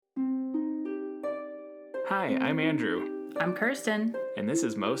Hi, I'm Andrew, I'm Kirsten. and this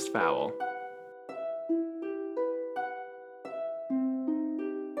is Most Foul.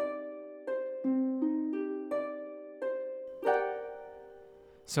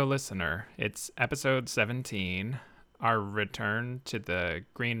 So, listener, it's episode 17, our return to the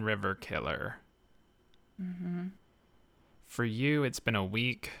Green River Killer. Mm-hmm. For you, it's been a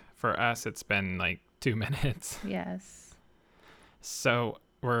week. For us, it's been like 2 minutes. Yes. So,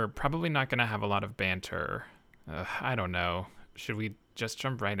 we're probably not going to have a lot of banter. I don't know. Should we just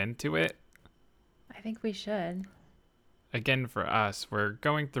jump right into it? I think we should. Again, for us, we're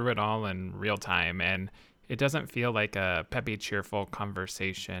going through it all in real time, and it doesn't feel like a peppy, cheerful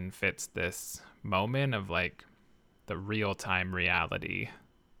conversation fits this moment of like the real time reality.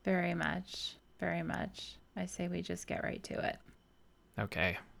 Very much. Very much. I say we just get right to it.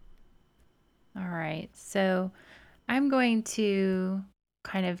 Okay. All right. So I'm going to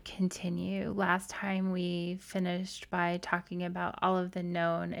kind of continue. Last time we finished by talking about all of the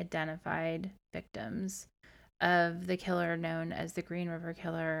known identified victims of the killer known as the Green River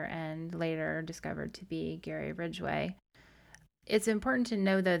Killer and later discovered to be Gary Ridgway. It's important to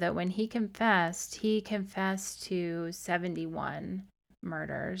know, though, that when he confessed to 71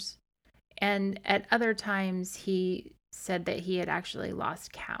 murders. And at other times, he said that he had actually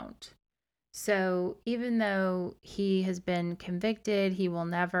lost count. So even though he has been convicted, he will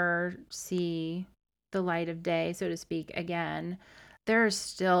never see the light of day, so to speak, again. There are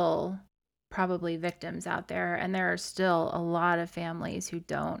still probably victims out there, and there are still a lot of families who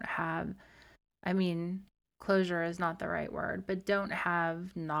don't have, I mean, closure is not the right word, but don't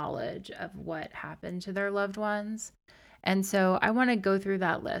have knowledge of what happened to their loved ones. And so I want to go through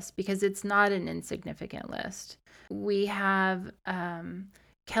that list because it's not an insignificant list. We have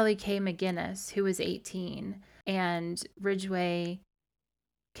Kelly Kay McGinnis, who was 18, and Ridgway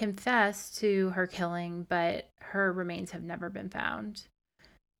confessed to her killing, but her remains have never been found.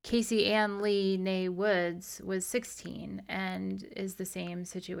 Casey Ann Lee Nay Woods was 16 and is the same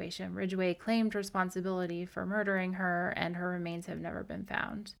situation. Ridgway claimed responsibility for murdering her, and her remains have never been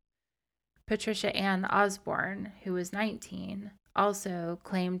found. Patricia Ann Osborne, who was 19, also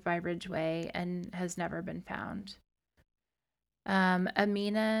claimed by Ridgway and has never been found.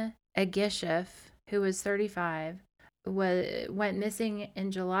 Amina Agishif, who was 35, went missing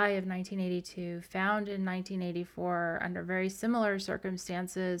in July of 1982, found in 1984 under very similar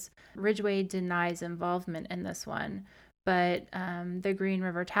circumstances. Ridgway denies involvement in this one, but the Green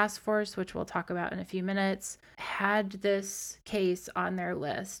River Task Force, which we'll talk about in a few minutes, had this case on their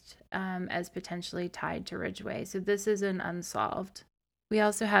list as potentially tied to Ridgway. So this is an unsolved. We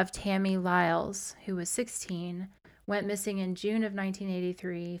also have Tammy Lyles, who was 16, went missing in June of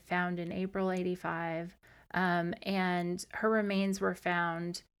 1983, found in April 85, and her remains were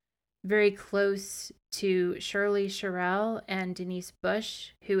found very close to Shirley Sherrill and Denise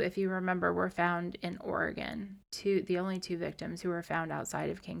Bush, who, if you remember, were found in Oregon, the only two victims who were found outside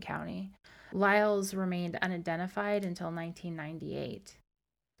of King County. Lyles remained unidentified until 1998.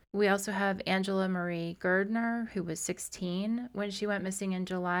 We also have Angela Marie Girdner, who was 16 when she went missing in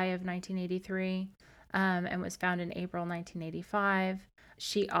July of 1983 and was found in April 1985.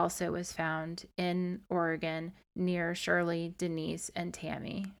 She also was found in Oregon near Shirley, Denise, and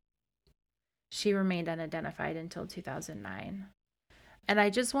Tammy. She remained unidentified until 2009. And I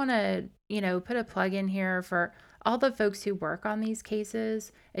just want to, put a plug in here for all the folks who work on these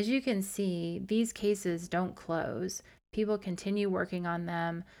cases. As you can see, these cases don't close. People continue working on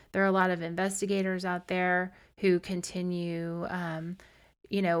them. There are a lot of investigators out there who continue,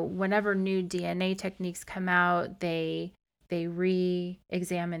 whenever new DNA techniques come out, they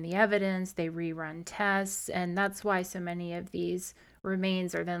re-examine the evidence, they rerun tests, and that's why so many of these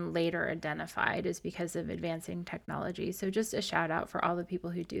remains are then later identified, is because of advancing technology. So just a shout out for all the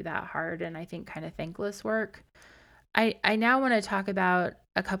people who do that hard and I think kind of thankless work. I now want to talk about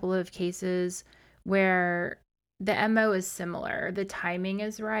a couple of cases where the MO is similar, the timing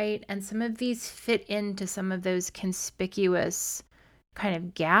is right, and some of these fit into some of those conspicuous kind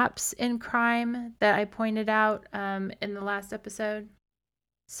of gaps in crime that I pointed out in the last episode.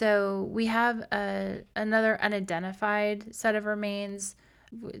 So we have another unidentified set of remains,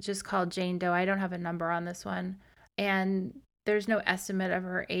 just called Jane Doe. I don't have a number on this one, and there's no estimate of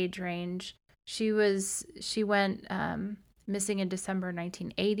her age range. She went missing in December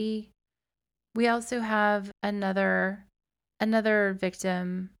 1980. We also have another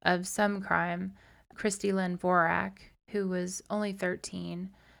victim of some crime, Christy Lynn Vorak, who was only 13.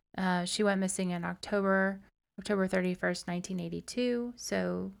 She went missing in October 31st, 1982,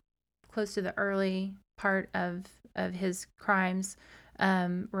 so close to the early part of his crimes.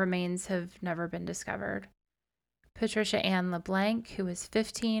 Remains have never been discovered. Patricia Ann LeBlanc, who was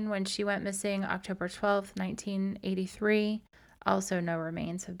 15 when she went missing October 12th, 1983. Also, no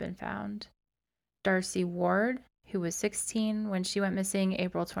remains have been found. Darcy Ward, who was 16 when she went missing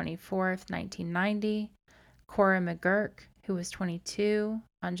April 24th, 1990. Cora McGurk, who was 22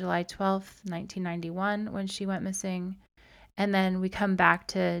 on July 12th, 1991 when she went missing. And then we come back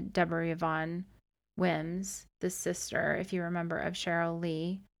to Deborah Yvonne Wims, the sister, if you remember, of Cheryl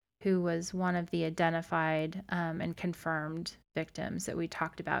Lee, who was one of the identified and confirmed victims that we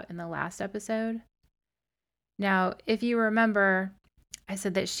talked about in the last episode. Now, if you remember, I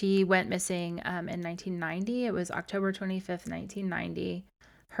said that she went missing in 1990. It was October 25th, 1990.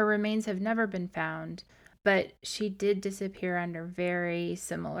 Her remains have never been found, but she did disappear under very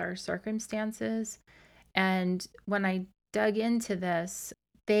similar circumstances. And when I dug into this,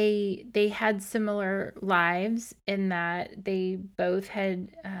 they had similar lives in that they both had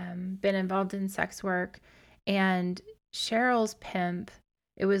been involved in sex work, and Cheryl's pimp,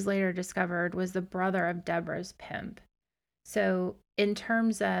 it was later discovered, was the brother of Deborah's pimp. So in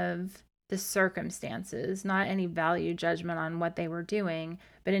terms of the circumstances, not any value judgment on what they were doing,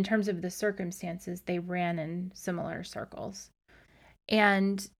 but in terms of the circumstances, they ran in similar circles.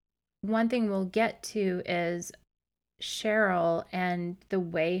 And one thing we'll get to is Cheryl and the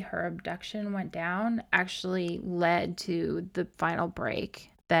way her abduction went down actually led to the final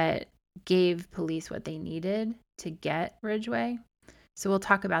break that gave police what they needed to get Ridgway. So we'll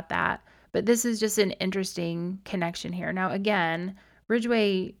talk about that. But this is just an interesting connection here. Now, again,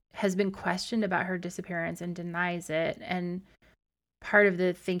 Ridgway has been questioned about her disappearance and denies it. And part of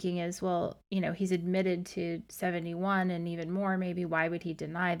the thinking is, well, he's admitted to 71 and even more. Maybe why would he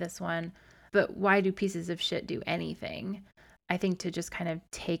deny this one? But why do pieces of shit do anything? I think to just kind of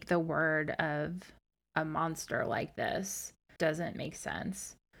take the word of a monster like this doesn't make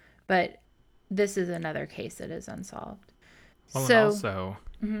sense. But this is another case that is unsolved. Well, and also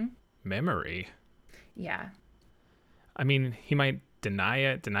memory. Yeah. I mean, he might deny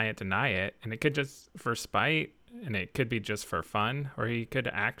it, and it could just for spite, and it could be just for fun, or he could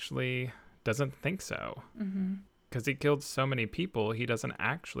actually doesn't think so. Because he killed so many people, he doesn't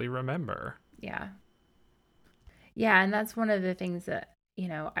actually remember. Yeah. Yeah, and that's one of the things that,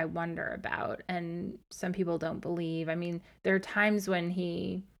 I wonder about, and some people don't believe. I mean, there are times when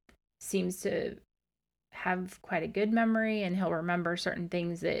he seems to have quite a good memory, and he'll remember certain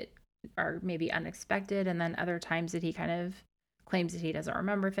things that are maybe unexpected, and then other times that he kind of claims that he doesn't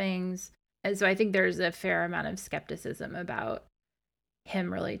remember things. And so I think there's a fair amount of skepticism about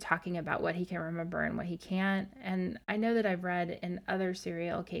him really talking about what he can remember and what he can't. And I know that I've read in other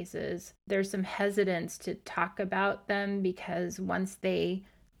serial cases, there's some hesitance to talk about them because once they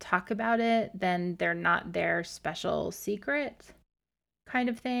talk about it, then they're not their special secret kind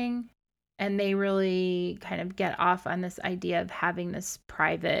of thing. And they really kind of get off on this idea of having this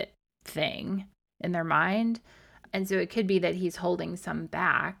private thing in their mind. And so it could be that he's holding some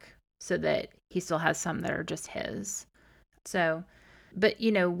back so that he still has some that are just his. So, but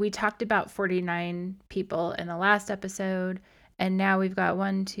we talked about 49 people in the last episode, and now we've got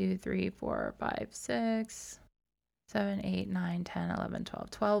 1, 2, 3, 4, 5, 6, 7, 8, 9, 10, 11,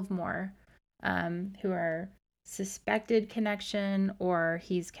 12, 12 more who are suspected connection, or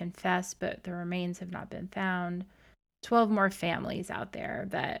he's confessed, but the remains have not been found. 12 more families out there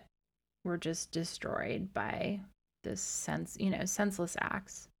that were just destroyed by this senseless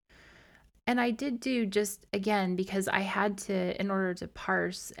acts. And I did do just, again, because I had to, in order to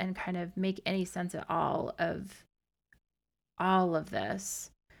parse and kind of make any sense at all of this,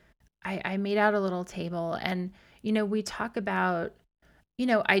 I made out a little table. And, we talk about,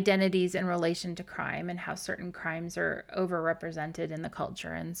 identities in relation to crime and how certain crimes are overrepresented in the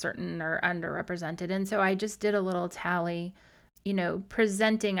culture and certain are underrepresented. And so I just did a little tally,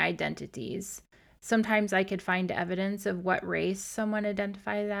 presenting identities. Sometimes I could find evidence of what race someone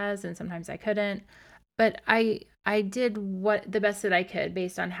identified as, and sometimes I couldn't. But I did the best that I could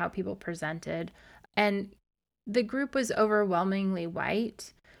based on how people presented. And the group was overwhelmingly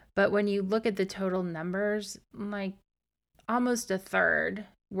white. But when you look at the total numbers, like almost a third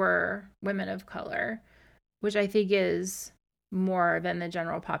were women of color, which I think is more than the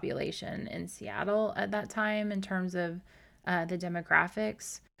general population in Seattle at that time in terms of the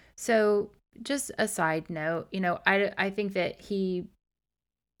demographics. So just a side note, I think that he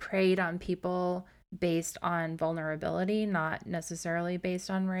preyed on people based on vulnerability, not necessarily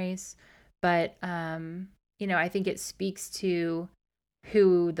based on race. But, I think it speaks to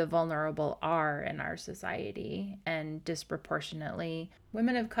who the vulnerable are in our society, and disproportionately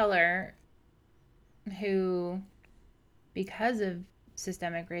women of color who, because of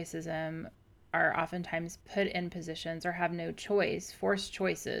systemic racism, are oftentimes put in positions or have no choice, forced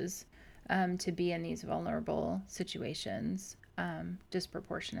choices, to be in these vulnerable situations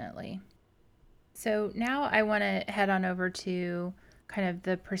disproportionately. So now I want to head on over to kind of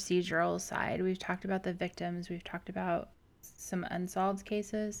the procedural side. We've talked about the victims, we've talked about some unsolved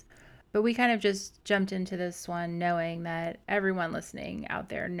cases, but we kind of just jumped into this one knowing that everyone listening out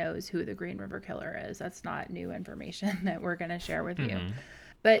there knows who the Green River Killer is. That's not new information that we're going to share with you.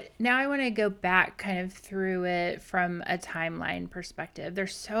 But now I want to go back kind of through it from a timeline perspective.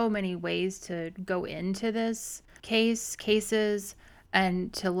 There's so many ways to go into this cases,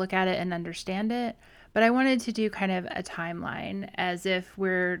 and to look at it and understand it. But I wanted to do kind of a timeline as if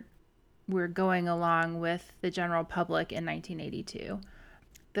we're going along with the general public in 1982.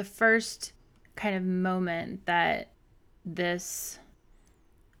 The first kind of moment that this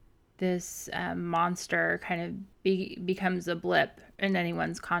monster kind of becomes a blip in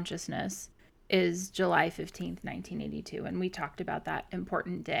anyone's consciousness is July 15th, 1982. And we talked about that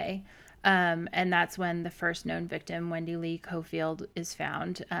important day. And that's when the first known victim, Wendy Lee Cofield, is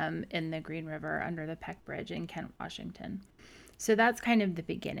found in the Green River under the Peck Bridge in Kent, Washington. So that's kind of the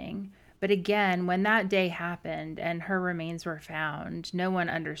beginning. But again, when that day happened and her remains were found, no one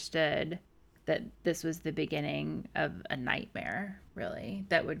understood that this was the beginning of a nightmare, really,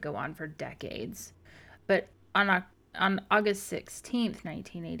 that would go on for decades. But on August 16th,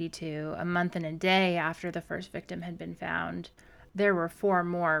 1982, a month and a day after the first victim had been found, there were 4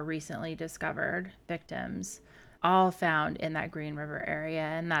 more recently discovered victims, all found in that Green River area,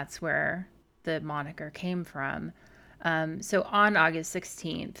 and that's where the moniker came from. So on August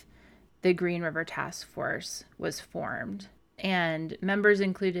 16th, the Green River Task Force was formed, and members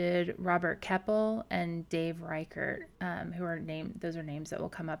included Robert Keppel and Dave Reichert, who are those are names that will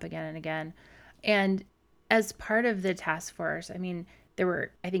come up again and again. And as part of the task force, I mean, there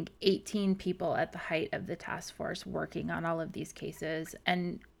were, I think, 18 people at the height of the task force working on all of these cases,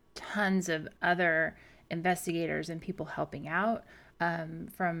 and tons of other investigators and people helping out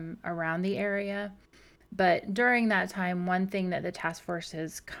from around the area. But during that time, one thing that the task force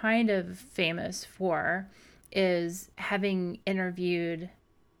is kind of famous for is having interviewed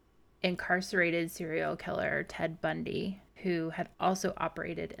incarcerated serial killer Ted Bundy, who had also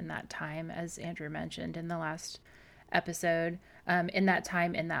operated in that time, as Andrew mentioned in the last episode, in that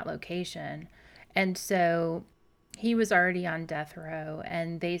time, in that location. And so he was already on death row,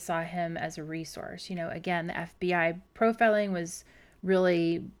 and they saw him as a resource. You know, again, the FBI profiling was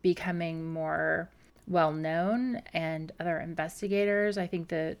really becoming more well known, and other investigators, I think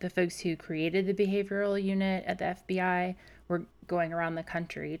the folks who created the behavioral unit at the FBI, were going around the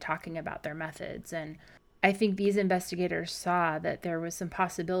country talking about their methods. And I think these investigators saw that there was some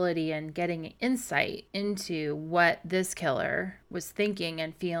possibility in getting insight into what this killer was thinking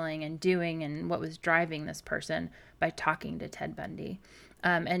and feeling and doing, and what was driving this person, by talking to Ted Bundy.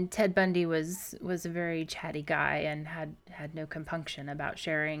 And Ted Bundy was a very chatty guy and had no compunction about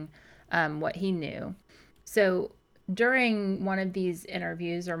sharing what he knew. So during one of these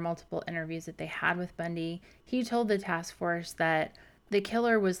interviews, or multiple interviews that they had with Bundy, he told the task force that the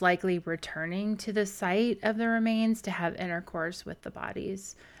killer was likely returning to the site of the remains to have intercourse with the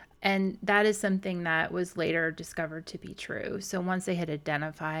bodies. And that is something that was later discovered to be true. So once they had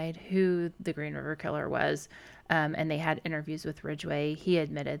identified who the Green River Killer was, and they had interviews with Ridgway, he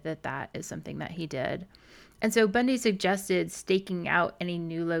admitted that that is something that he did. And so Bundy suggested staking out any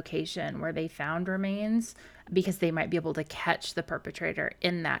new location where they found remains, because they might be able to catch the perpetrator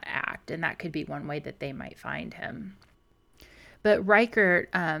in that act, and that could be one way that they might find him. But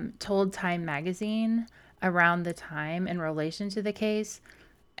Reichert told Time magazine around the time, in relation to the case,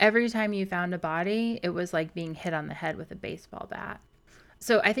 every time you found a body, it was like being hit on the head with a baseball bat.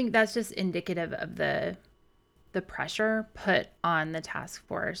 So I think that's just indicative of the pressure put on the task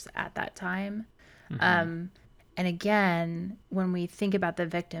force at that time. Mm-hmm. And again, when we think about the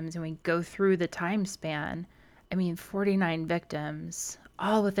victims and we go through the time span, I mean, 49 victims,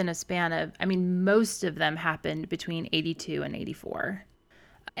 all within a span of, I mean, most of them happened between 82 and 84.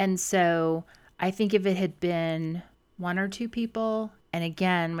 And so I think if it had been 1 or 2 people, and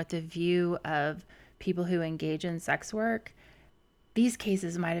again, with the view of people who engage in sex work, these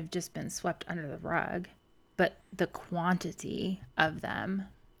cases might have just been swept under the rug. But the quantity of them,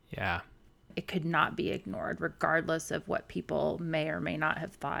 it could not be ignored, regardless of what people may or may not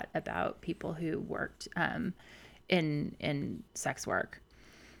have thought about people who worked in sex work.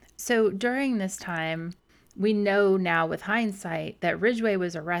 So during this time, we know now with hindsight that Ridgway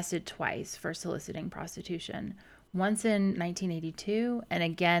was arrested twice for soliciting prostitution, once in 1982 and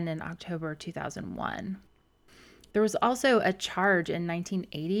again in October 2001. There was also a charge in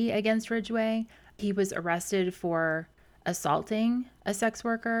 1980 against Ridgway. He was arrested for assaulting a sex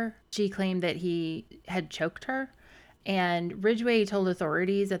worker. She claimed that he had choked her. And Ridgway told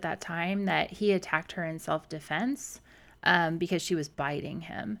authorities at that time that he attacked her in self-defense because she was biting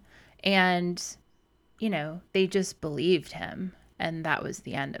him. And, they just believed him. And that was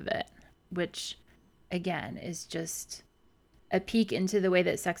the end of it, which, again, is just a peek into the way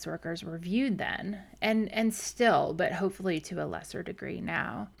that sex workers were viewed then, and still, but hopefully to a lesser degree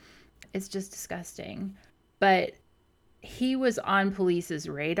now. It's just disgusting. But he was on police's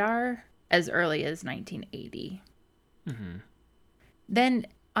radar as early as 1980. Mm-hmm. Then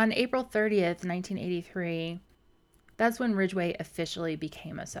on April 30th, 1983, that's when Ridgway officially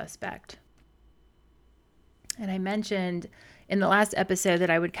became a suspect. And I mentioned in the last episode that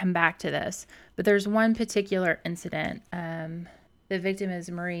I would come back to this, but there's one particular incident. The victim is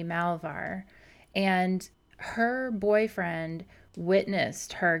Marie Malvar, and her boyfriend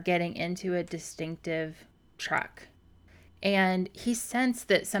witnessed her getting into a distinctive truck. And he sensed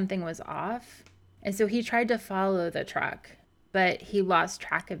that something was off, and so he tried to follow the truck, but he lost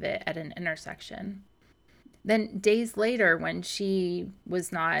track of it at an intersection. Then days later, when she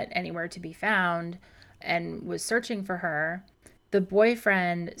was not anywhere to be found and was searching for her, the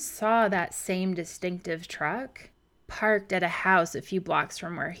boyfriend saw that same distinctive truck parked at a house a few blocks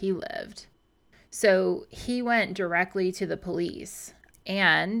from where he lived. So he went directly to the police,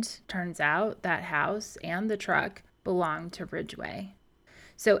 and turns out that house and the truck belonged to Ridgway.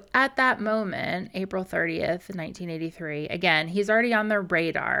 So at that moment, April 30th, 1983, again, he's already on their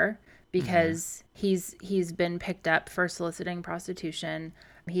radar because he's been picked up for soliciting prostitution.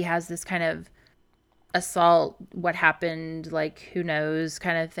 He has this kind of assault, what happened, like who knows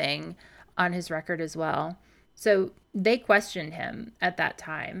kind of thing on his record as well. So they questioned him at that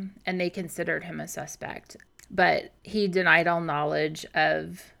time and they considered him a suspect, but he denied all knowledge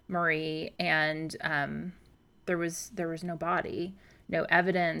of Marie, and there was no body, no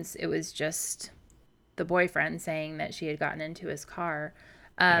evidence. It was just the boyfriend saying that she had gotten into his car.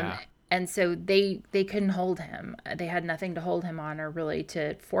 Yeah. And so they couldn't hold him. They had nothing to hold him on or really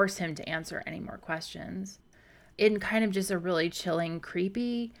to force him to answer any more questions. In kind of just a really chilling,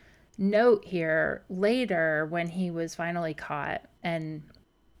 creepy note here, later when he was finally caught and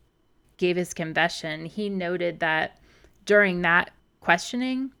gave his confession, he noted that during that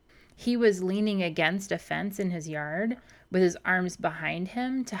questioning, he was leaning against a fence in his yard with his arms behind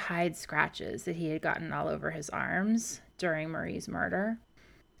him to hide scratches that he had gotten all over his arms during Marie's murder.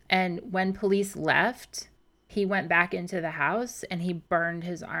 And when police left, he went back into the house and he burned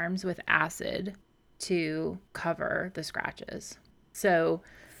his arms with acid to cover the scratches. So,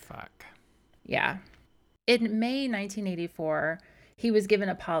 Fuck. yeah. In May 1984, he was given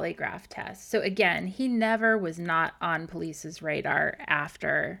a polygraph test. So again, he never was not on police's radar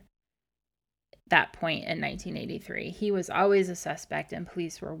after that point in 1983. He was always a suspect, and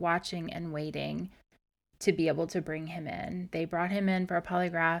police were watching and waiting to be able to bring him in. They brought him in for a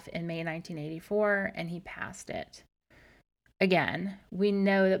polygraph in May 1984, and he passed it. Again, we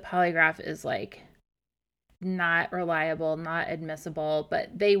know that polygraph is like not reliable, not admissible,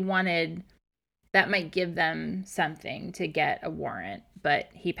 but they wanted, that might give them something to get a warrant, but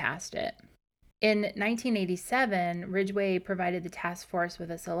he passed it. In 1987, Ridgway provided the task force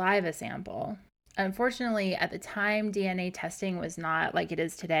with a saliva sample. Unfortunately, at the time, DNA testing was not like it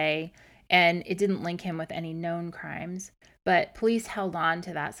is today, and it didn't link him with any known crimes, but police held on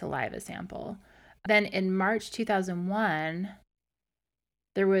to that saliva sample. Then in March 2001,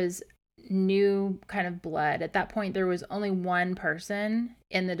 there was new kind of blood. At that point, there was only one person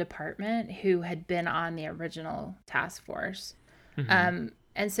in the department who had been on the original task force. And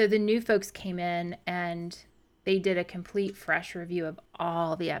so the new folks came in and they did a complete fresh review of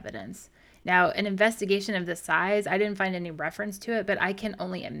all the evidence. Now, an investigation of this size, I didn't find any reference to it, but I can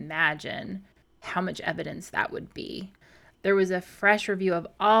only imagine how much evidence that would be. There was a fresh review of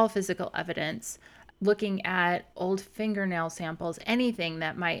all physical evidence, looking at old fingernail samples, anything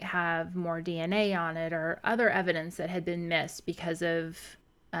that might have more DNA on it or other evidence that had been missed because of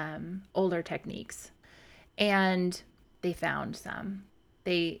older techniques. And they found some.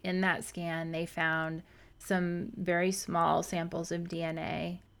 In that scan, they found some very small samples of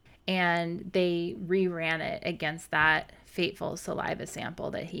DNA, and they reran it against that fateful saliva sample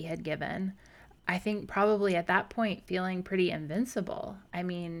that he had given. I think probably at that point feeling pretty invincible. I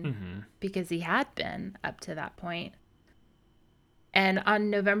mean, because he had been up to that point. And on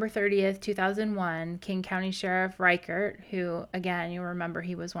November 30th, 2001, King County Sheriff Reichert, who, again, you remember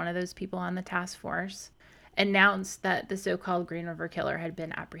he was one of those people on the task force, announced that the so-called Green River Killer had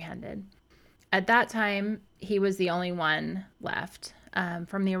been apprehended. At that time, he was the only one left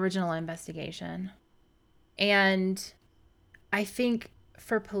from the original investigation. And I think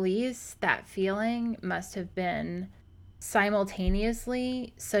for police, that feeling must have been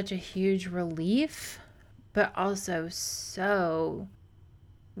simultaneously such a huge relief, but also so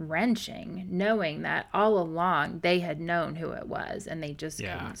wrenching, knowing that all along they had known who it was and they just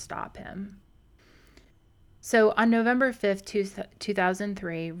couldn't stop him. So on November 5th,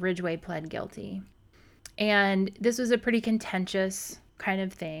 2003, Ridgway pled guilty. And this was a pretty contentious kind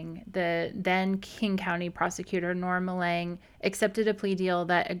of thing. The then King County prosecutor, Norma Lang, accepted a plea deal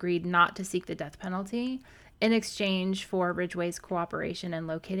that agreed not to seek the death penalty in exchange for Ridgway's cooperation in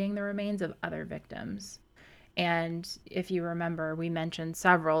locating the remains of other victims. And if you remember, we mentioned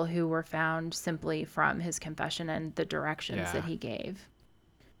several who were found simply from his confession and the directions that he gave.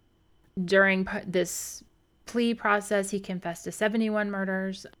 During this plea process, he confessed to 71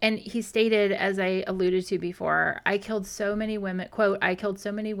 murders. And he stated, as I alluded to before, I killed so many women, quote, I killed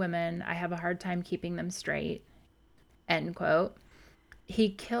so many women, I have a hard time keeping them straight, end quote. He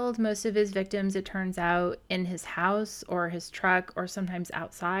killed most of his victims, it turns out, in his house or his truck or sometimes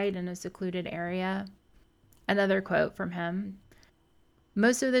outside in a secluded area. Another quote from him: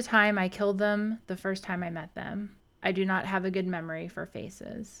 most of the time I killed them the first time I met them. I do not have a good memory for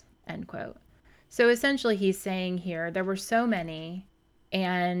faces, end quote. So essentially he's saying here, there were so many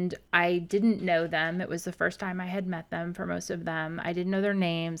and I didn't know them. It was the first time I had met them for most of them. I didn't know their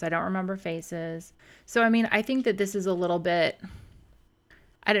names. I don't remember faces. So, I mean, I think that this is a little bit,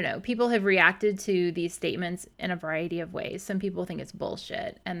 I don't know. People have reacted to these statements in a variety of ways. Some people think it's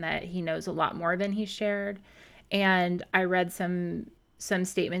bullshit and that he knows a lot more than he shared. And I read some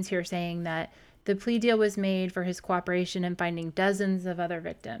statements here saying that the plea deal was made for his cooperation in finding dozens of other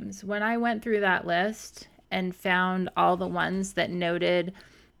victims. When I went through that list and found all the ones that noted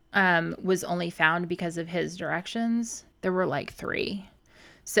was only found because of his directions, there were like 3.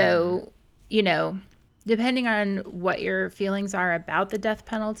 So, you know, depending on what your feelings are about the death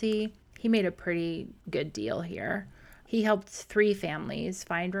penalty, he made a pretty good deal here. He helped 3 families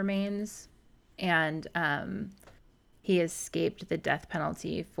find remains, and he escaped the death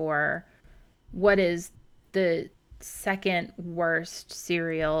penalty for what is the second worst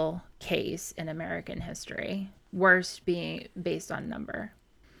serial case in American history. Worst being based on number.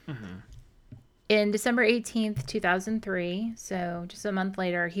 In December 18th, 2003, so just a month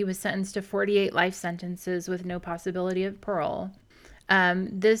later, he was sentenced to 48 life sentences with no possibility of parole.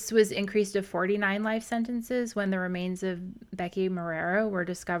 This was increased to 49 life sentences when the remains of Becky Marrero were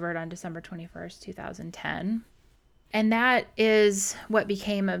discovered on December 21st, 2010. And that is what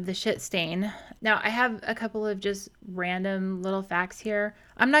became of the shit stain. Now, I have a couple of just random little facts here.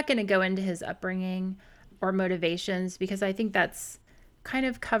 I'm not going to go into his upbringing or motivations because I think that's kind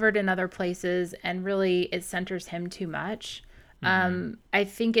of covered in other places and really it centers him too much. I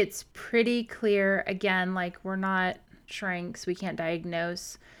think it's pretty clear, again, like we're not shrinks, we can't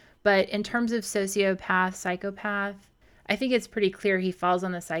diagnose. But in terms of sociopath, psychopath, I think it's pretty clear he falls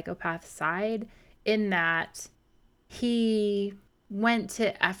on the psychopath side in that he went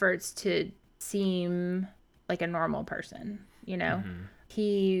to efforts to seem like a normal person, you know?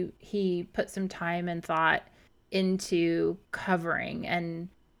 He put some time and thought into covering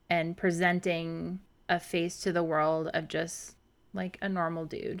and presenting a face to the world of just like a normal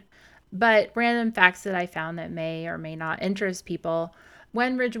dude. But random facts that I found that may or may not interest people.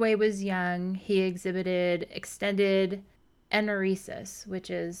 When Ridgway was young, he exhibited extended enuresis, which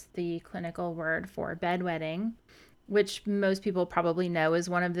is the clinical word for bedwetting, which most people probably know is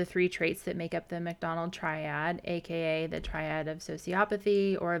one of the 3 traits that make up the McDonald triad, aka the triad of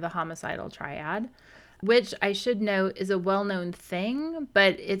sociopathy or the homicidal triad, which I should note is a well-known thing,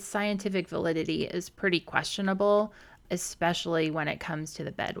 but its scientific validity is pretty questionable, especially when it comes to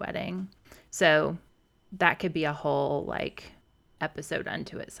the bedwetting. So that could be a whole like episode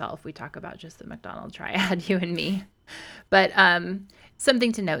unto itself. We talk about just the McDonald triad, you and me. But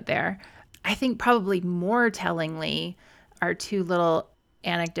something to note there. I think probably more tellingly are 2 little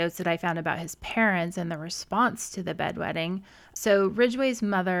anecdotes that I found about his parents and the response to the bedwetting. So Ridgway's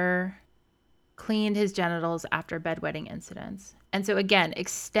mother cleaned his genitals after bedwetting incidents. And so again,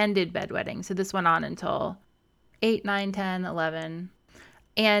 extended bedwetting. So this went on until 8, 9, 10, 11.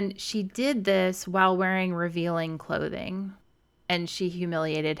 And she did this while wearing revealing clothing. And she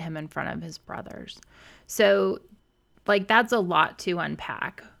humiliated him in front of his brothers. So like that's a lot to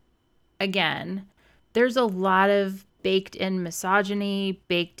unpack. Again, there's a lot of baked in misogyny,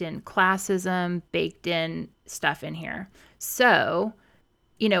 baked in classism, baked in stuff in here. So,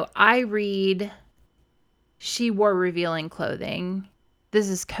 you know, I read she wore revealing clothing this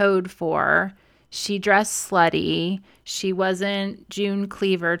is code for she dressed slutty. She wasn't June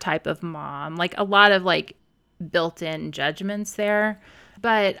Cleaver type of mom. Like a lot of like built-in judgments there.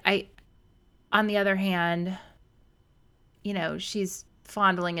 But on the other hand, she's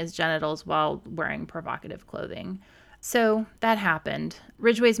fondling his genitals while wearing provocative clothing. So that happened.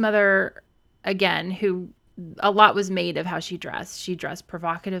 Ridgway's mother, again, who a lot was made of how she dressed. She dressed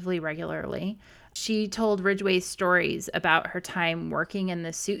provocatively regularly. She told Ridgway stories about her time working in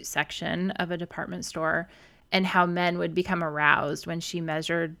the suit section of a department store and how men would become aroused when she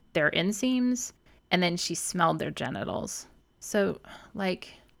measured their inseams and then she smelled their genitals. So,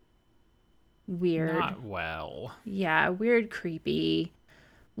 like, weird. Not well. Yeah, weird, creepy.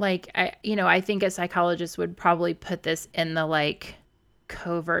 Like, I think a psychologist would probably put this in the like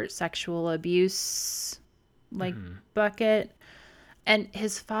covert sexual abuse like bucket. And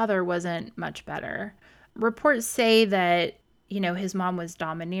his father wasn't much better. Reports say that, his mom was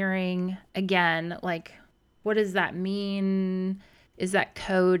domineering. Again, like, what does that mean? Is that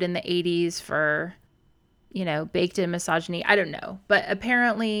code in the 80s for, baked in misogyny? I don't know. But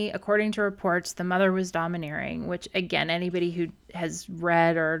apparently, according to reports, the mother was domineering, which, again, anybody who has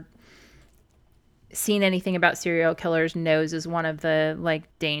read or seen anything about serial killers knows is one of the, like,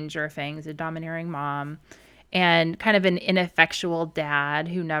 danger things, a domineering mom. And kind of an ineffectual dad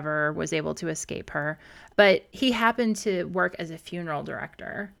who never was able to escape her. But he happened to work as a funeral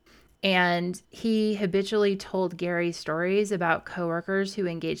director. And he habitually told Gary stories about coworkers who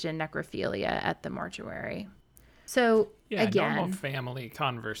engaged in necrophilia at the mortuary. So, Yeah, again, normal family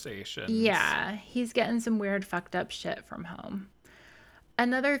conversations. Yeah, he's getting some weird, fucked up shit from home.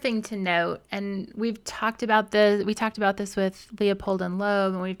 Another thing to note, and we talked about this with Leopold and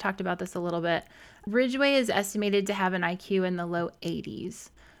Loeb, and we've talked about this a little bit. Ridgway is estimated to have an IQ in the low 80s,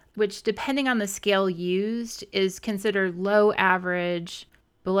 which, depending on the scale used, is considered low average,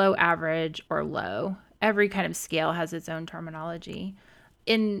 below average, or low. Every kind of scale has its own terminology.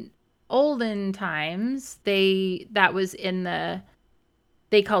 In olden times, they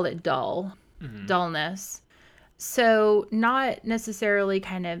called it dull, dullness. So not necessarily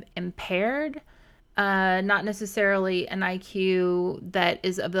kind of impaired, not necessarily an IQ that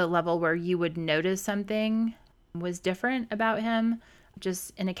is of the level where you would notice something was different about him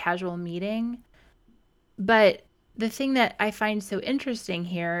just in a casual meeting. But the thing that I find so interesting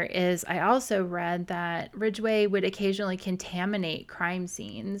here is I also read that Ridgway would occasionally contaminate crime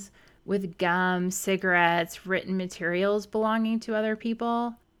scenes with gum, cigarettes, written materials belonging to other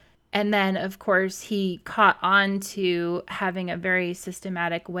people. And then, of course, he caught on to having a very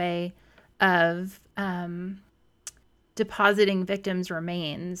systematic way of depositing victims'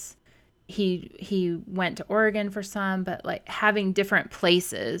 remains. He went to Oregon for some, but like having different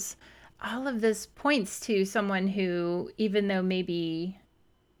places. All of this points to someone who, even though maybe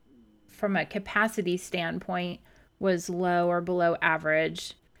from a capacity standpoint was low or below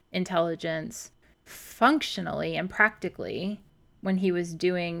average intelligence, functionally and practically, when he was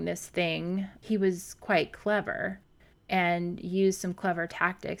doing this thing, he was quite clever and used some clever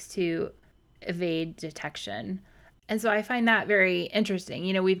tactics to evade detection. And so I find that very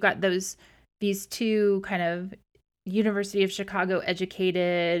interesting. We've got these two kind of University of Chicago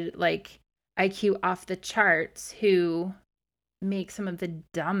educated, like IQ off the charts, who make some of the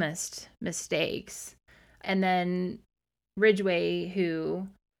dumbest mistakes. And then Ridgway, who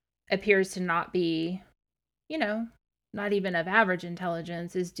appears to not be, not even of average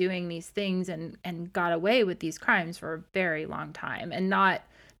intelligence, is doing these things and got away with these crimes for a very long time, and not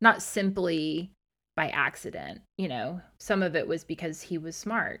simply by accident. Some of it was because he was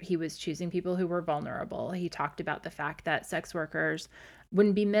smart. He was choosing people who were vulnerable. He talked about the fact that sex workers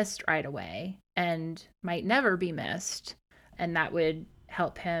wouldn't be missed right away and might never be missed, and that would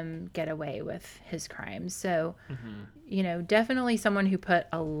help him get away with his crimes. So, definitely someone who put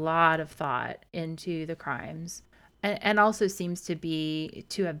a lot of thought into the crimes. And also seems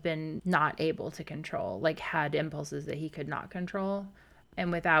to have been not able to control, like had impulses that he could not control.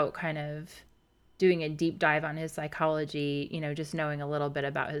 And without kind of doing a deep dive on his psychology, just knowing a little bit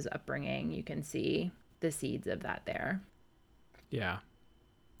about his upbringing, you can see the seeds of that there. Yeah.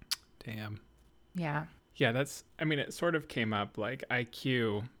 Damn. Yeah. Yeah, it sort of came up like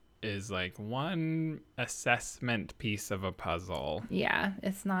IQ is like one assessment piece of a puzzle. Yeah,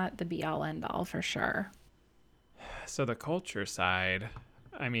 it's not the be all end all for sure. So the culture side,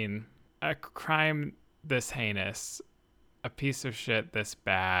 a crime this heinous, a piece of shit this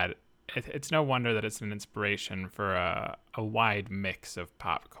bad, it's no wonder that it's an inspiration for a wide mix of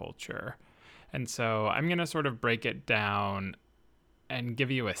pop culture. And so I'm going to sort of break it down and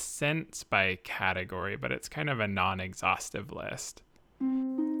give you a sense by category, but it's kind of a non-exhaustive list.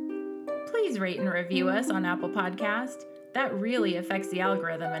 Please rate and review us on Apple Podcast. That really affects the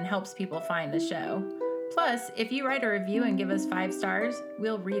algorithm and helps people find the show. Plus, if you write a review and give us 5 stars,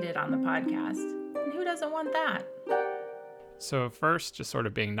 we'll read it on the podcast. And who doesn't want that? So first, just sort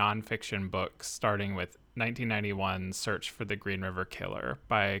of being nonfiction books, starting with 1991's Search for the Green River Killer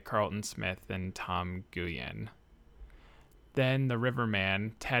by Carlton Smith and Tom Guyon. Then The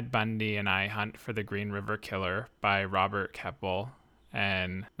Riverman, Ted Bundy and I Hunt for the Green River Killer by Robert Keppel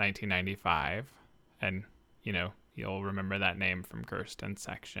in 1995. And, you'll remember that name from Kirsten's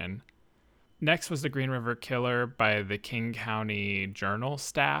section. Next was The Green River Killer by the King County Journal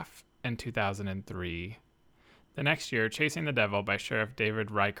staff in 2003. The next year, Chasing the Devil by Sheriff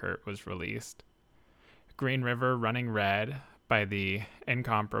David Reichert was released. Green River Running Red by the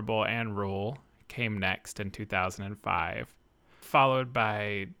incomparable Ann Rule came next in 2005, followed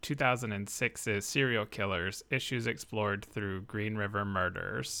by 2006's Serial Killers, Issues Explored Through Green River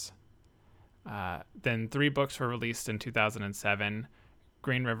Murders. Then 3 books were released in 2007,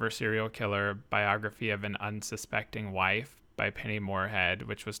 Green River Serial Killer, Biography of an Unsuspecting Wife by Penny Moorhead,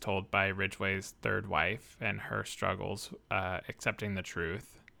 which was told by Ridgway's third wife and her struggles accepting the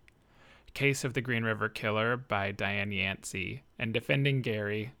truth. Case of the Green River Killer by Diane Yancey, and Defending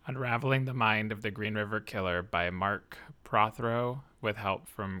Gary, Unraveling the Mind of the Green River Killer by Mark Prothero, with help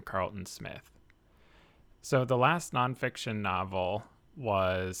from Carlton Smith. So the last nonfiction novel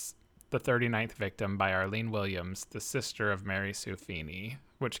was The 39th Victim by Arlene Williams, the sister of Mary Sue Feeney,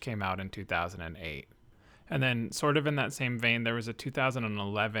 which came out in 2008. And then, sort of in that same vein, there was a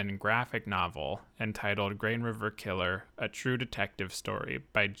 2011 graphic novel entitled Green River Killer, A True Detective Story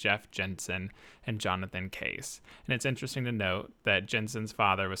by Jeff Jensen and Jonathan Case. And it's interesting to note that Jensen's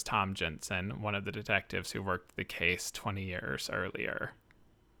father was Tom Jensen, one of the detectives who worked the case 20 years earlier.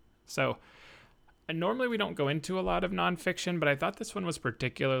 So, normally we don't go into a lot of nonfiction, but I thought this one was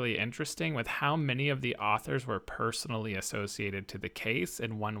particularly interesting with how many of the authors were personally associated to the case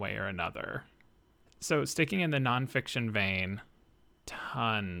in one way or another. So sticking in the nonfiction vein,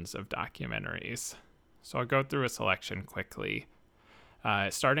 tons of documentaries. So I'll go through a selection quickly.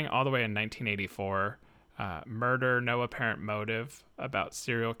 Starting all the way in 1984, Murder, No Apparent Motive, about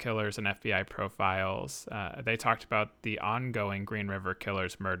serial killers and FBI profiles. They talked about the ongoing Green River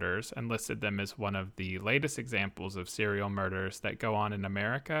Killers murders and listed them as one of the latest examples of serial murders that go on in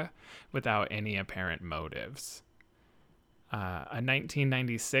America without any apparent motives. A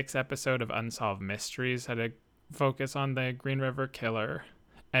 1996 episode of Unsolved Mysteries had a focus on the Green River Killer,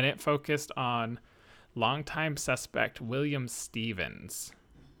 and it focused on longtime suspect William Stevens.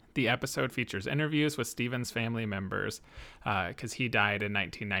 The episode features interviews with Stevens' family members because he died in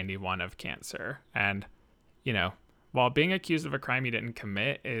 1991 of cancer. And, while being accused of a crime he didn't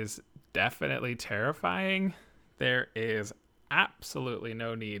commit is definitely terrifying, there is absolutely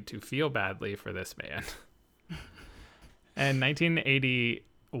no need to feel badly for this man. In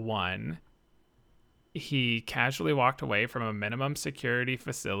 1981, he casually walked away from a minimum security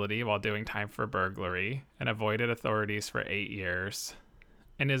facility while doing time for burglary and avoided authorities for 8 years.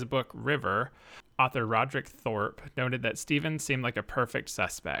 In his book River, author Roderick Thorpe noted that Stevens seemed like a perfect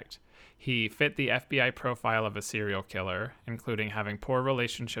suspect. He fit the FBI profile of a serial killer, including having poor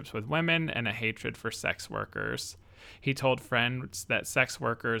relationships with women and a hatred for sex workers. He told friends that sex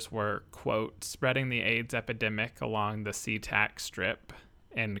workers were, quote, spreading the AIDS epidemic along the SeaTac Strip,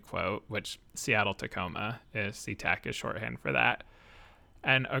 end quote, which Seattle-Tacoma is, SeaTac is shorthand for that.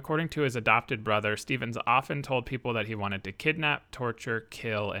 And according to his adopted brother, Stevens often told people that he wanted to kidnap, torture,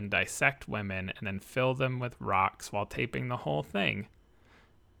 kill, and dissect women and then fill them with rocks while taping the whole thing.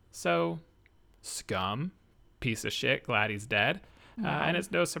 So, scum, piece of shit, glad he's dead. Wow. And it's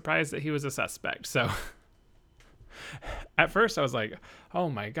no surprise that he was a suspect, so... At first I was like, oh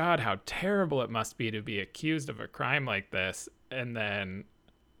my God, how terrible it must be to be accused of a crime like this. And then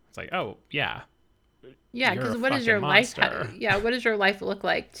it's like, oh yeah. Yeah, because what does your life what does your life look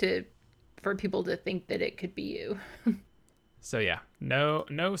like for people to think that it could be you? So yeah, no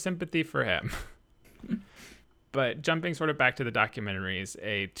sympathy for him. But jumping sort of back to the documentaries,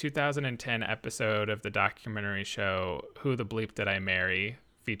 a 2010 episode of the documentary show Who the Bleep Did I Marry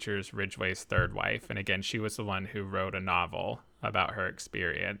features Ridgway's third wife, and again, she was the one who wrote a novel about her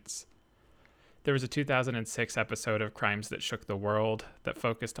experience. There was a 2006 episode of Crimes That Shook the World that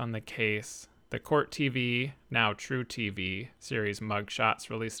focused on the case. The Court TV, now True TV, series Mugshots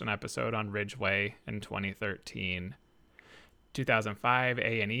released an episode on Ridgway in 2013. 2005,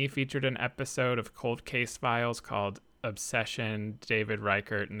 A&E featured an episode of Cold Case Files called Obsession, David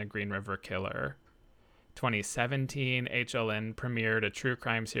Reichert and the Green River Killer. 2017, HLN premiered a true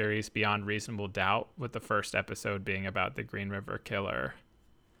crime series, Beyond Reasonable Doubt, with the first episode being about the Green River Killer.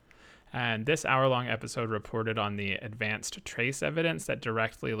 And this hour-long episode reported on the advanced trace evidence that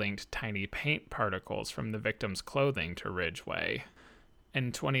directly linked tiny paint particles from the victim's clothing to Ridgway.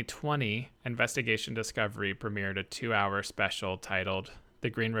 In 2020, Investigation Discovery premiered a 2-hour special titled The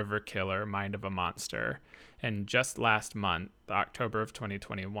Green River Killer, Mind of a Monster. And just last month, October of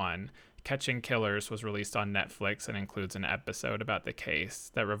 2021, Catching Killers was released on Netflix and includes an episode about the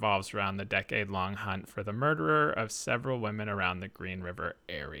case that revolves around the decade-long hunt for the murderer of several women around the Green River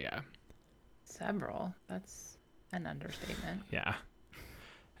area. Several? That's an understatement. Yeah.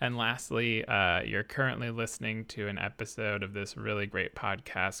 And lastly, you're currently listening to an episode of this really great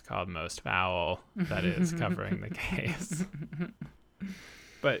podcast called Most Foul that is covering the case.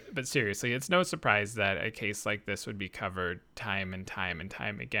 But seriously, it's no surprise that a case like this would be covered time and time and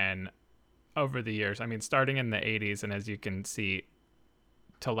time again over the years. I mean, starting in the 80s, and as you can see,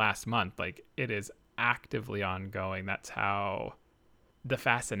 to last month, like, it is actively ongoing. That's how the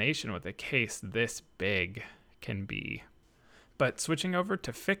fascination with a case this big can be. But switching over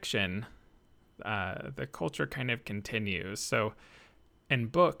to fiction, the culture kind of continues. So in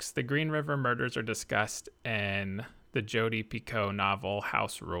books, the Green River murders are discussed in the Jodi Picoult novel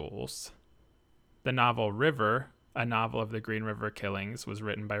House Rules. The novel River, a novel of the Green River killings, was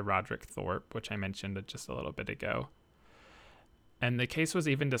written by Roderick Thorpe, which I mentioned just a little bit ago. And the case was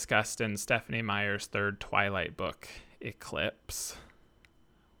even discussed in Stephenie Meyer's third Twilight book, Eclipse,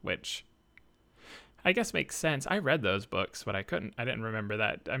 which I guess makes sense. I read those books, but I didn't remember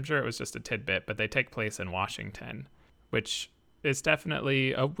that. I'm sure it was just a tidbit, but they take place in Washington, which is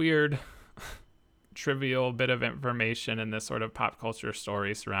definitely a weird, trivial bit of information in this sort of pop culture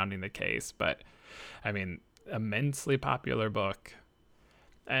story surrounding the case. But I mean, immensely popular book.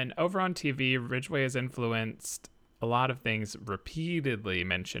 And over on TV, Ridgway has influenced a lot of things repeatedly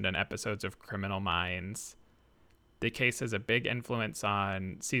mentioned in episodes of Criminal Minds. The case has a big influence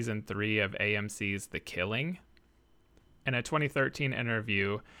on season 3 of AMC's The Killing. In a 2013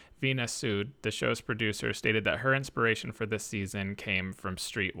 interview, Veena Sood, the show's producer, stated that her inspiration for this season came from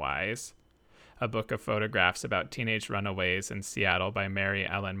Streetwise, a book of photographs about teenage runaways in Seattle by Mary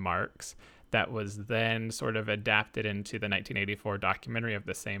Ellen Marks that was then sort of adapted into the 1984 documentary of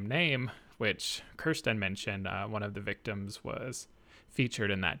the same name, which Kirsten mentioned. One of the victims was featured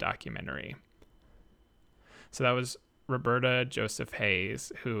in that documentary. So that was Roberta Joseph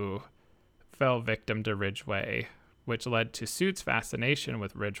Hayes, who fell victim to Ridgway, which led to Sood's fascination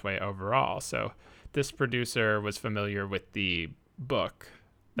with Ridgway overall. So this producer was familiar with the book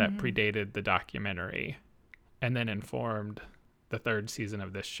that predated the documentary and then informed the third season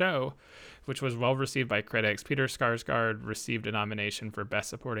of this show, which was well received by critics. Peter Skarsgård received a nomination for Best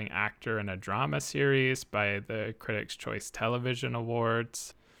Supporting Actor in a Drama Series by the Critics' Choice Television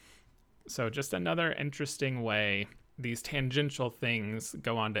Awards. So just another interesting way these tangential things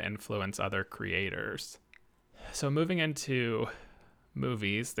go on to influence other creators. So moving into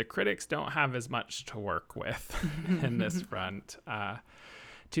movies, the critics don't have as much to work with in this front.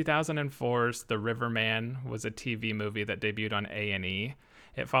 2004's The Riverman was a TV movie that debuted on A&E.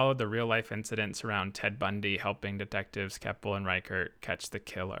 It followed the real-life incidents around Ted Bundy helping detectives Keppel and Reichert catch the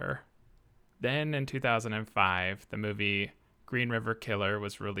killer. Then in 2005, the movie Green River Killer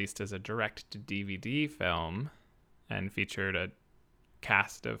was released as a direct-to-DVD film and featured a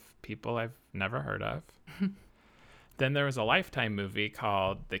cast of people I've never heard of. Then there was a Lifetime movie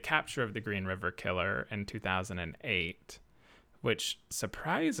called The Capture of the Green River Killer in 2008, which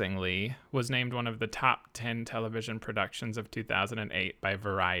surprisingly was named one of the top 10 television productions of 2008 by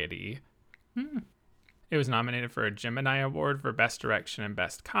Variety. It was nominated for a Gemini Award for Best Direction and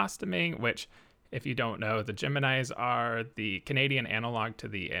Best Costuming, which, if you don't know, the Geminis are the Canadian analog to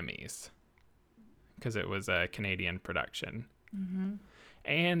the Emmys, because it was a Canadian production.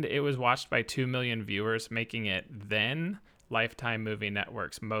 And it was watched by 2 million viewers, making it then Lifetime Movie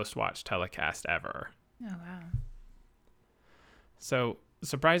Network's most watched telecast ever. Oh, wow. So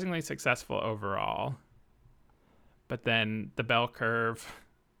surprisingly successful overall. But then the bell curve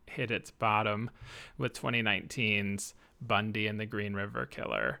hit its bottom with 2019's Bundy and the Green River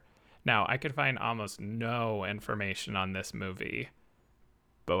Killer. Now, I could find almost no information on this movie,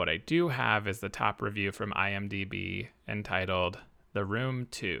 but what I do have is the top review from IMDb entitled The Room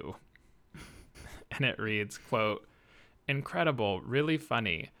 2. And it reads, quote, "Incredible, really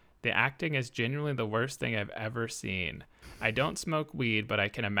funny. The acting is genuinely the worst thing I've ever seen. I don't smoke weed, but I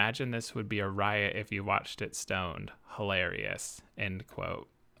can imagine this would be a riot if you watched it stoned. Hilarious," end quote.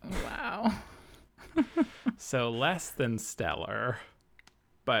 Wow. So less than stellar,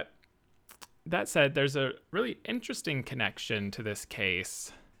 but That said, there's a really interesting connection to this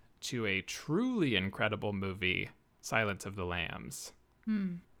case to a truly incredible movie, Silence of the Lambs.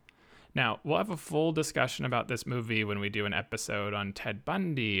 Now, we'll have a full discussion about this movie when we do an episode on Ted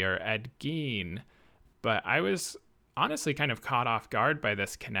Bundy or Ed Gein, but I was honestly kind of caught off guard by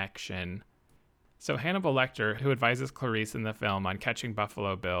this connection. So Hannibal Lecter, who advises Clarice in the film on catching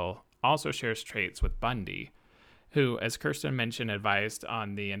Buffalo Bill, also shares traits with Bundy, who, as Kirsten mentioned, advised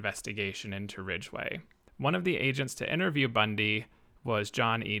on the investigation into Ridgway. One of the agents to interview Bundy was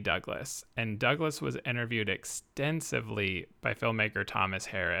John E. Douglas, and Douglas was interviewed extensively by filmmaker Thomas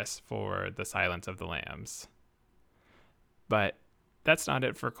Harris for The Silence of the Lambs. But that's not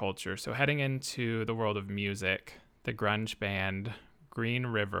it for culture. So heading into the world of music, the grunge band Green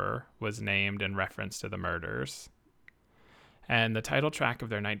River was named in reference to the murders. And the title track of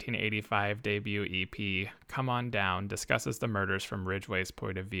their 1985 debut EP, Come On Down, discusses the murders from Ridgway's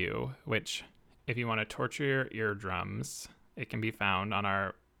point of view, which, if you want to torture your eardrums, it can be found on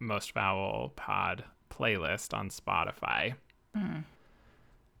our Most Foul Pod playlist on Spotify.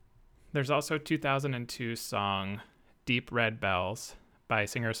 There's also 2002 song Deep Red Bells by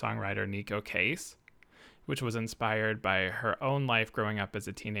singer-songwriter Nico Case, which was inspired by her own life growing up as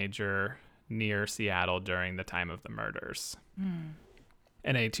a teenager near Seattle during the time of the murders.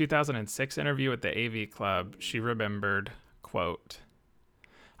 In a 2006 interview with the AV Club, she remembered, quote,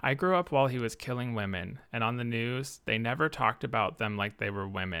 I grew up while he was killing women, and on the news, they never talked about them like they were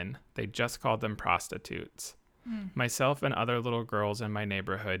women. They just called them prostitutes. Myself and other little girls in my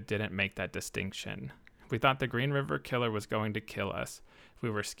neighborhood didn't make that distinction. We thought the Green River Killer was going to kill us.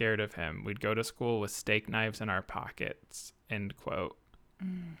 We were scared of him. We'd go to school with steak knives in our pockets, end quote.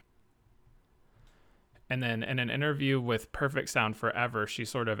 And then in an interview with Perfect Sound Forever, she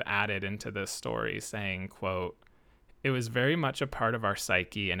sort of added into this story saying, quote, it was very much a part of our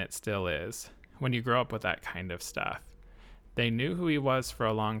psyche, and it still is, when you grow up with that kind of stuff. They knew who he was for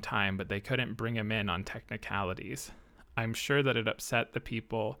a long time, but they couldn't bring him in on technicalities. I'm sure that it upset the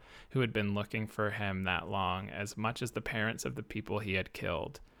people who had been looking for him that long as much as the parents of the people he had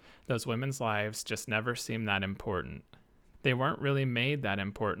killed. Those women's lives just never seemed that important. They weren't really made that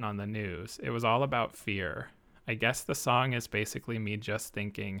important on the news. It was all about fear. I guess the song is basically me just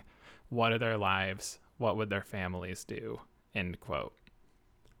thinking, what are their lives? What would their families do? End quote.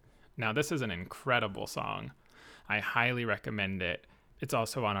 Now, this is an incredible song. I highly recommend it. It's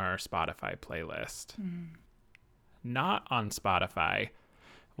also on our Spotify playlist. Not on Spotify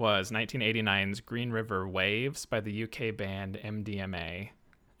was 1989's Green River Waves by the UK band MDMA,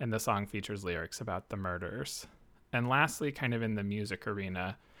 and the song features lyrics about the murders. And lastly, kind of in the music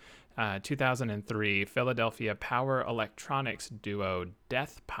arena, 2003, Philadelphia power electronics duo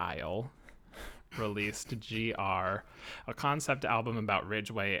Death Pile released GR, a concept album about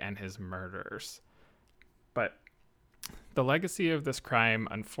Ridgway and his murders. But the legacy of this crime,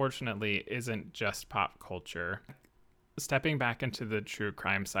 unfortunately, isn't just pop culture. Stepping back into the true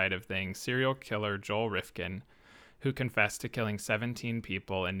crime side of things, serial killer Joel Rifkin, who confessed to killing 17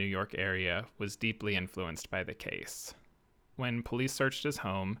 people in New York area, was deeply influenced by the case. When police searched his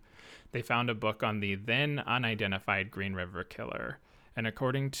home, they found a book on the then unidentified Green River Killer. And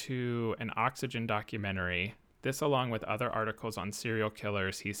according to an Oxygen documentary, this, along with other articles on serial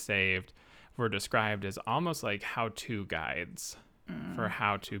killers he saved, were described as almost like how-to guides for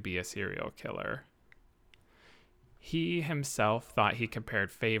how to be a serial killer. He himself thought he compared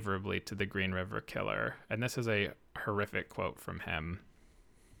favorably to the Green River Killer, and this is a horrific quote from him.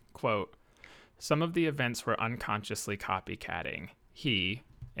 Quote, some of the events were unconsciously copycatting. He,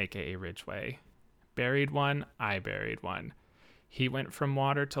 aka Ridgway, buried one, I buried one. He went from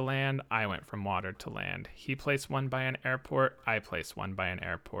water to land, I went from water to land. He placed one by an airport, I placed one by an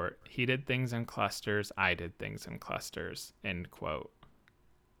airport. He did things in clusters, I did things in clusters. End quote.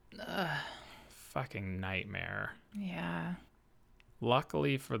 Fucking nightmare. Yeah.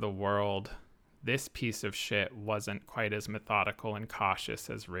 Luckily for the world, this piece of shit wasn't quite as methodical and cautious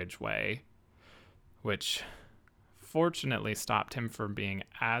as Ridgway, which fortunately stopped him from being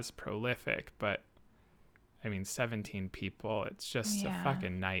as prolific, but I mean, 17 people, it's just a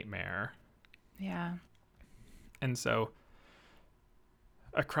fucking nightmare. Yeah. And so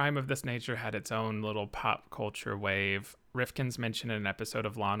a crime of this nature had its own little pop culture wave. Rifkin's mentioned in an episode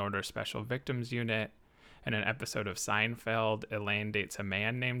of Law & Order Special Victims Unit. In an episode of Seinfeld, Elaine dates a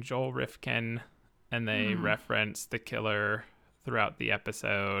man named Joel Rifkin, and they reference the killer throughout the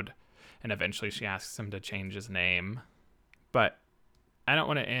episode, and eventually she asks him to change his name. But I don't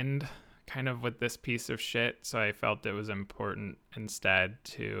want to end kind of with this piece of shit, so I felt it was important instead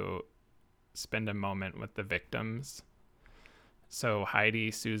to spend a moment with the victims. So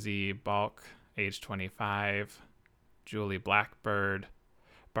Heidi Susie Balk age 25, Julie Blackbird,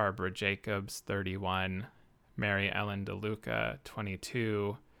 Barbara Jacobs, 31, Mary Ellen DeLuca,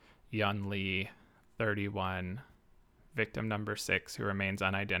 22, Yun Lee, 31, victim number 6, who remains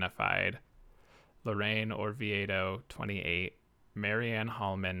unidentified, Lorraine Orvieto, 28, Marianne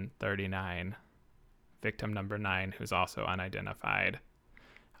Hallman, 39, victim number 9, who's also unidentified,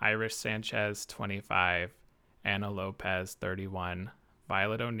 Iris Sanchez, 25, Anna Lopez, 31,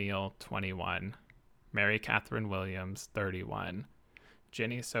 Violet O'Neill, 21, Mary Catherine Williams, 31,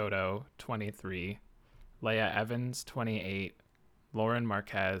 Jenny Soto, 23, Leah Evans, 28, Lauren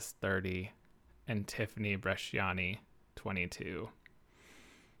Marquez, 30, and Tiffany Bresciani, 22.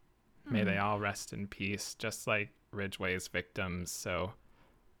 May they all rest in peace, just like Ridgway's victims. So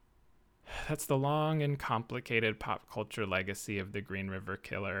that's the long and complicated pop culture legacy of the Green River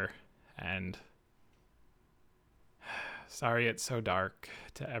Killer. And sorry it's so dark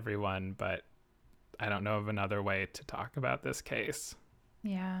to everyone, but I don't know of another way to talk about this case.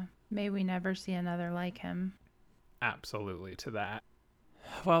 Yeah, may we never see another like him. Absolutely to that.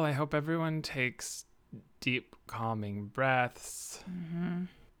 Well, I hope everyone takes deep, calming breaths,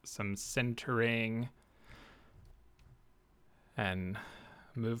 some centering, and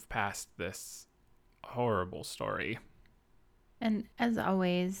move past this horrible story. And as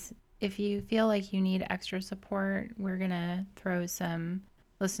always, if you feel like you need extra support, we're going to throw some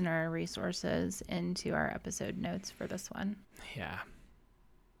listener resources into our episode notes for this one. Yeah.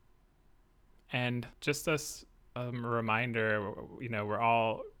 And just as a reminder, we're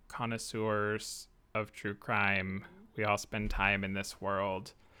all connoisseurs of true crime. We all spend time in this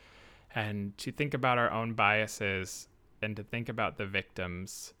world. And to think about our own biases and to think about the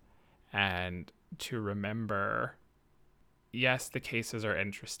victims and to remember, yes, the cases are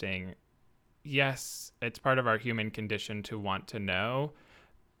interesting. Yes, it's part of our human condition to want to know,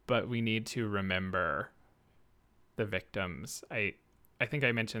 but we need to remember the victims. I think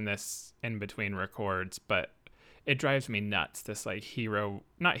I mentioned this in between records, but it drives me nuts, this like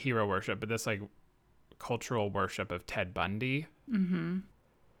not hero worship, but this like cultural worship of Ted Bundy. Mm-hmm.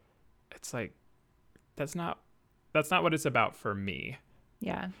 It's like, that's not what it's about for me.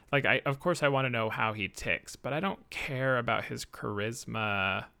 Yeah. Like, of course I want to know how he ticks, but I don't care about his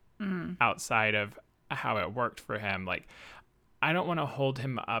charisma outside of how it worked for him. Like, I don't want to hold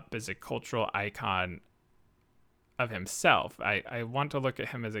him up as a cultural icon of himself. I want to look at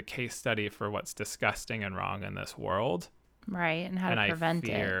him as a case study for what's disgusting and wrong in this world. Right, and how to prevent it.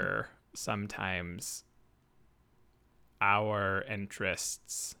 And I fear sometimes our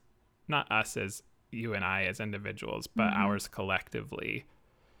interests, not us as you and I as individuals, but ours collectively,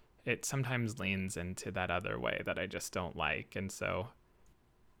 it sometimes leans into that other way that I just don't like. And so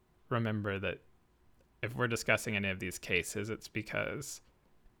remember that if we're discussing any of these cases, it's because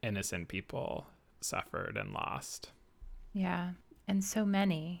innocent people suffered and lost. Yeah. And so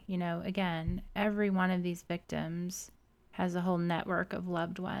many, again, every one of these victims has a whole network of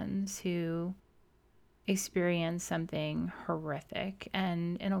loved ones who experience something horrific.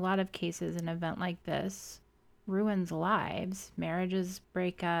 And in a lot of cases, an event like this ruins lives. Marriages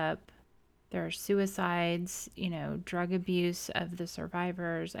break up. There are suicides, drug abuse of the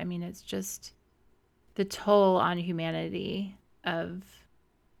survivors. I mean, it's just the toll on humanity of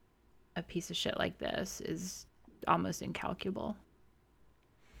a piece of shit like this is almost incalculable.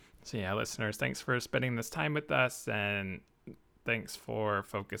 So yeah, listeners, thanks for spending this time with us, and thanks for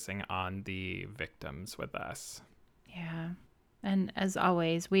focusing on the victims with us. Yeah. And as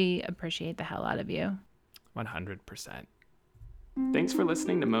always, we appreciate the hell out of you. 100%. Thanks for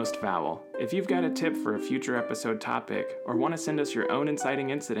listening to Most Foul. If you've got a tip for a future episode topic or want to send us your own inciting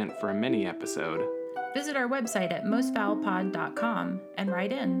incident for a mini episode, visit our website at mostfoulpod.com and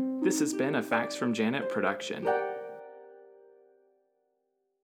write in. This has been a Facts from Janet production.